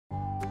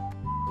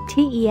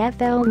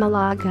TEFL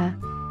Malaga.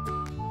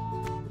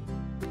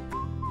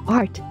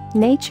 Art,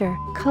 nature,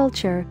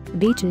 culture,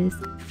 beaches,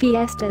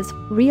 fiestas,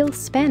 real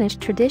Spanish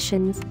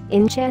traditions,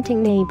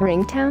 enchanting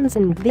neighboring towns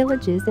and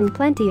villages and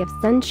plenty of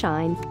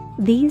sunshine.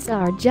 These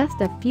are just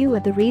a few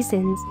of the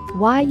reasons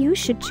why you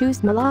should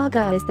choose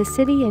Malaga as the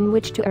city in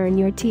which to earn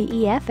your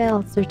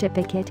TEFL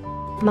certificate.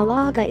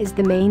 Malaga is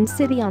the main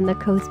city on the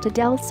Costa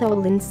del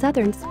Sol in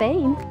southern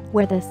Spain,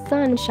 where the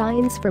sun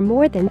shines for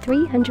more than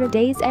 300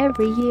 days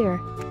every year.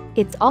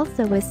 It's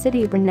also a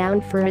city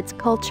renowned for its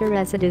culture,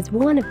 as it is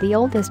one of the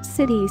oldest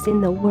cities in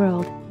the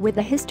world, with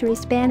a history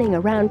spanning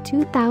around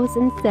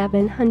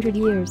 2,700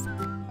 years.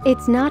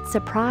 It's not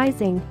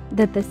surprising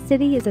that the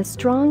city is a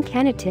strong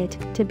candidate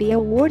to be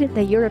awarded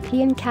the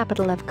European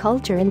Capital of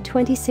Culture in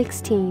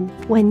 2016,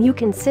 when you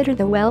consider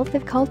the wealth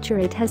of culture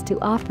it has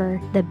to offer,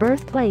 the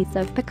birthplace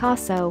of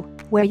Picasso,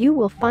 where you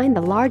will find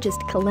the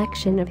largest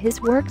collection of his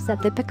works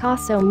at the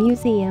Picasso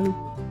Museum.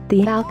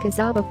 The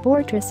Alcazaba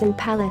Fortress and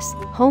Palace,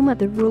 home of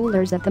the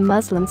rulers of the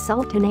Muslim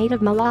Sultanate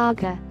of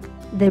Malaga.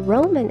 The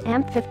Roman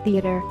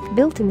amphitheater,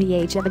 built in the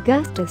age of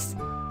Augustus.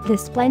 The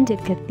splendid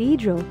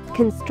cathedral,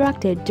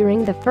 constructed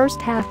during the first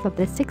half of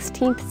the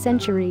 16th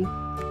century.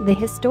 The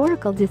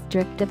historical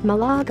district of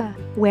Malaga,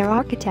 where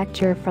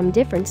architecture from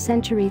different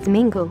centuries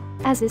mingle,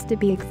 as is to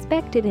be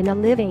expected in a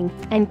living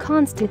and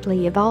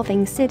constantly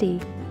evolving city.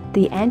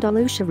 The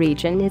Andalusia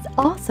region is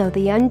also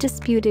the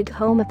undisputed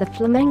home of the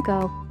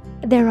flamenco.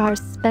 There are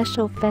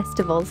special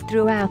festivals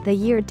throughout the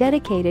year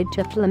dedicated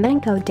to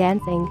flamenco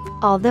dancing,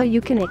 although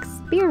you can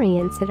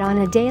experience it on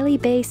a daily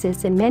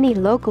basis in many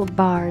local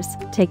bars,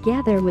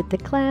 together with the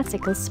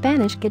classical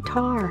Spanish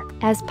guitar,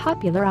 as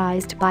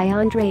popularized by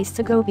Andrés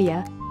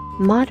Segovia.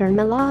 Modern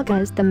Malaga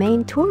is the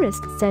main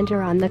tourist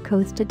center on the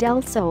Costa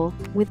del Sol,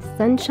 with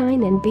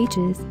sunshine and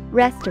beaches,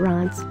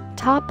 restaurants,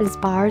 tapas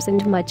bars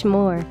and much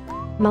more.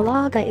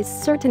 Malaga is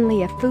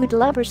certainly a food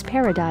lover's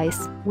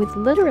paradise, with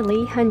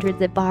literally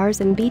hundreds of bars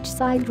and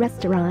beachside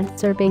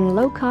restaurants serving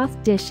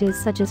low-cost dishes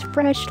such as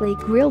freshly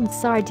grilled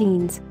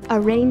sardines, a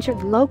range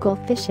of local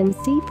fish and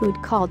seafood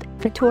called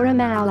fritura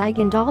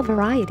Malaga, and all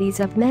varieties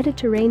of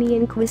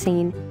Mediterranean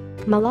cuisine.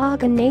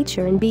 Malaga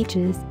nature and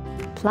beaches.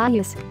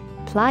 Playas.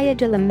 Playa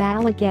de la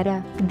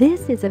Malagueta.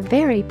 This is a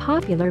very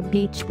popular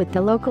beach with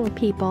the local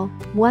people,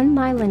 1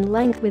 mile in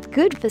length with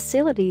good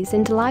facilities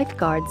and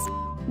lifeguards.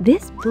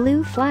 This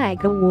Blue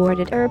Flag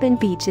awarded urban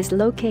beach is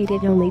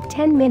located only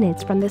 10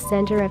 minutes from the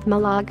center of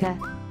Malaga.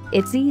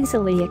 It's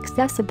easily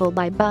accessible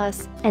by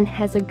bus and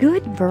has a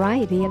good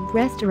variety of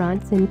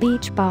restaurants and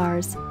beach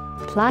bars.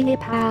 Playa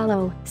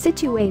Palo,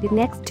 situated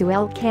next to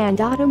El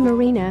Candado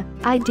Marina,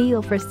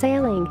 ideal for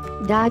sailing,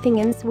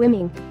 diving and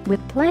swimming, with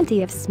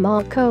plenty of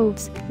small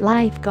coves,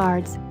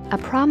 lifeguards, a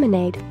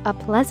promenade, a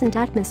pleasant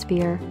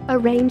atmosphere, a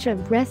range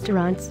of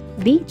restaurants,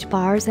 beach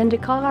bars and a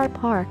car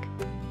park.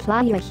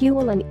 Playa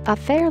Huelin, a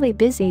fairly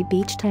busy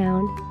beach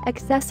town,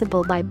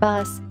 accessible by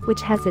bus,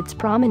 which has its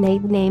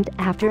promenade named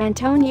after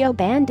Antonio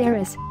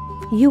Banderas.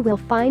 You will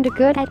find a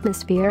good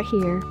atmosphere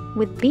here,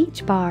 with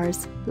beach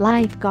bars,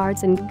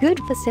 lifeguards and good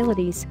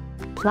facilities.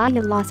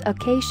 Playa Las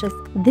Acacias.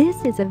 This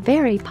is a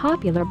very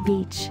popular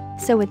beach,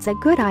 so it's a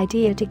good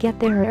idea to get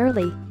there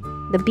early.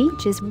 The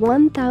beach is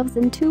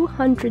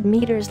 1,200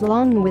 meters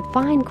long with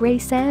fine gray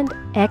sand,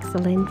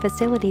 excellent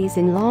facilities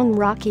in long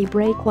rocky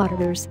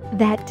breakwaters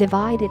that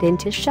divide it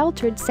into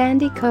sheltered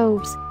sandy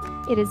coves.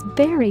 It is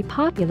very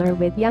popular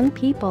with young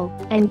people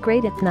and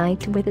great at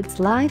night with its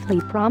lively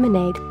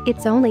promenade.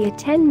 It's only a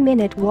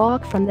 10-minute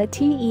walk from the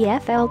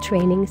TEFL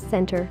training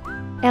center.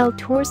 El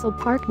Torsal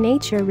Park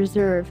Nature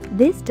Reserve.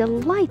 This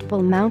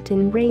delightful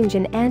mountain range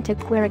in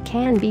Antequera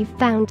can be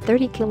found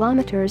 30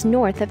 kilometers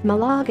north of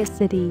Malaga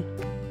City.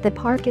 The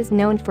park is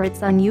known for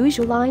its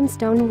unusual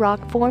limestone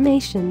rock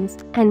formations,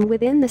 and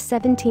within the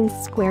 17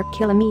 square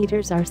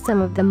kilometers are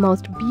some of the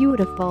most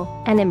beautiful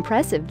and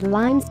impressive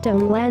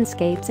limestone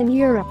landscapes in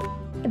Europe.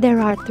 There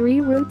are 3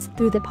 routes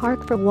through the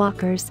park for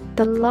walkers,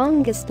 the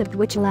longest of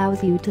which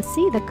allows you to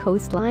see the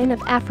coastline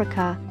of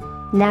Africa.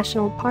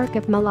 National Park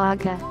of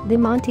Malaga, the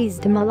Montes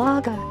de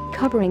Malaga,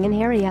 covering an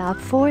area of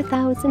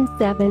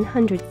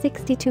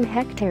 4,762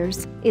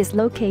 hectares, is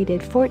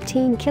located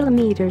 14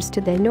 kilometers to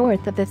the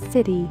north of the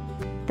city.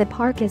 The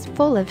park is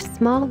full of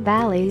small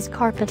valleys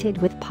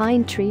carpeted with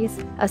pine trees,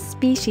 a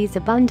species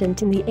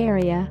abundant in the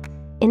area.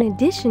 In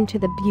addition to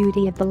the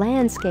beauty of the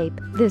landscape,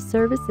 the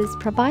services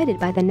provided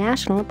by the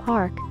national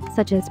park,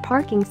 such as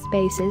parking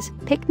spaces,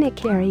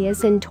 picnic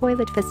areas and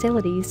toilet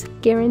facilities,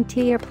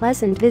 guarantee a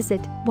pleasant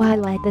visit,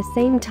 while at the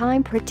same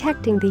time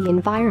protecting the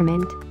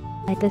environment.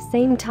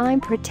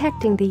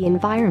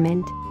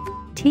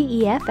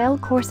 TEFL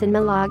course in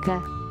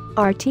Malaga.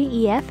 Our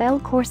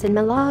TEFL course in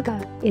Malaga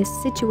is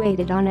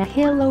situated on a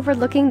hill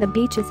overlooking the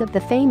beaches of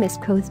the famous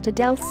Costa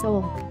del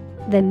Sol.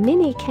 The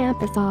mini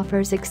campus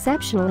offers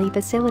exceptional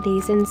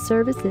facilities and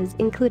services,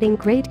 including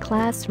great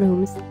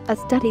classrooms, a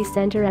study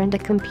center and a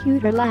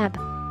computer lab.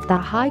 The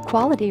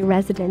high-quality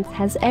residence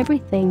has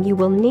everything you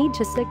will need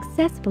to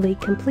successfully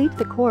complete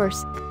the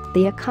course.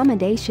 The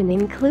accommodation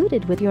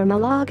included with your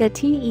Malaga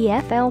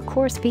TEFL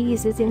course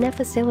fees is in a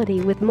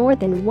facility with more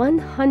than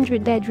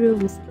 100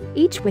 bedrooms,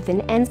 each with an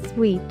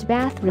ensuite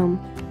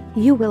bathroom.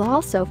 You will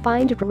also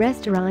find a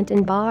restaurant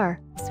and bar,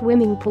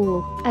 swimming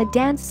pool, a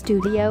dance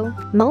studio,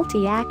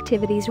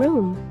 multi-activities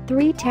room,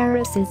 3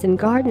 terraces and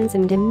gardens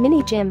and a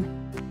mini gym.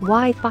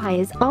 Wi-Fi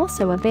is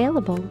also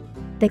available.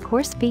 The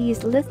course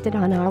fees listed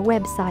on our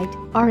website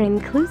are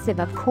inclusive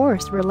of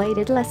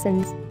course-related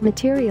lessons,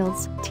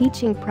 materials,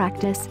 teaching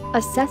practice,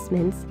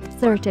 assessments,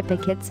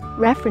 certificates,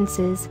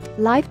 references,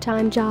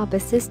 lifetime job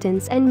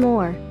assistance and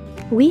more.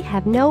 We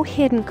have no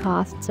hidden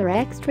costs or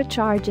extra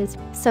charges,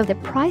 so the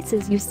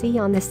prices you see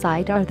on the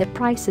site are the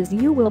prices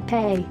you will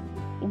pay.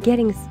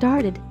 Getting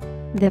started.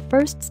 The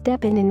first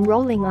step in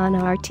enrolling on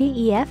our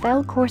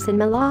TEFL course in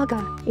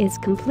Malaga is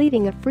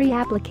completing a free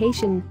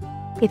application.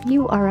 If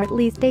you are at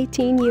least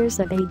 18 years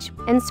of age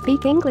and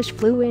speak English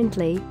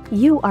fluently,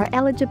 you are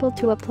eligible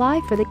to apply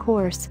for the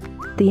course.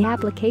 The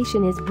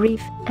application is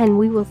brief, and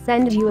we will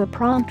send you a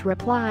prompt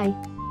reply.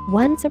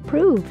 Once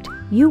approved,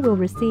 you will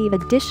receive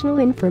additional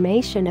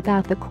information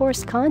about the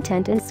course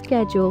content and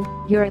schedule,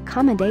 your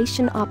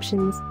accommodation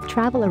options,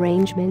 travel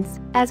arrangements,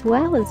 as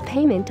well as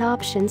payment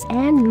options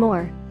and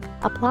more.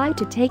 Apply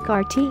to take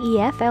our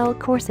TEFL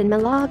course in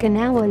Malaga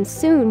now, and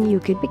soon you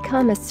could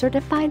become a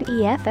certified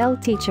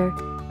EFL teacher.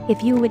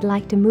 If you would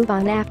like to move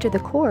on after the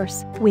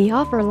course, we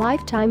offer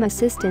lifetime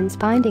assistance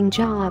finding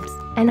jobs,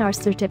 and our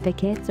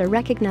certificates are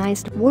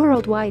recognized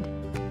worldwide.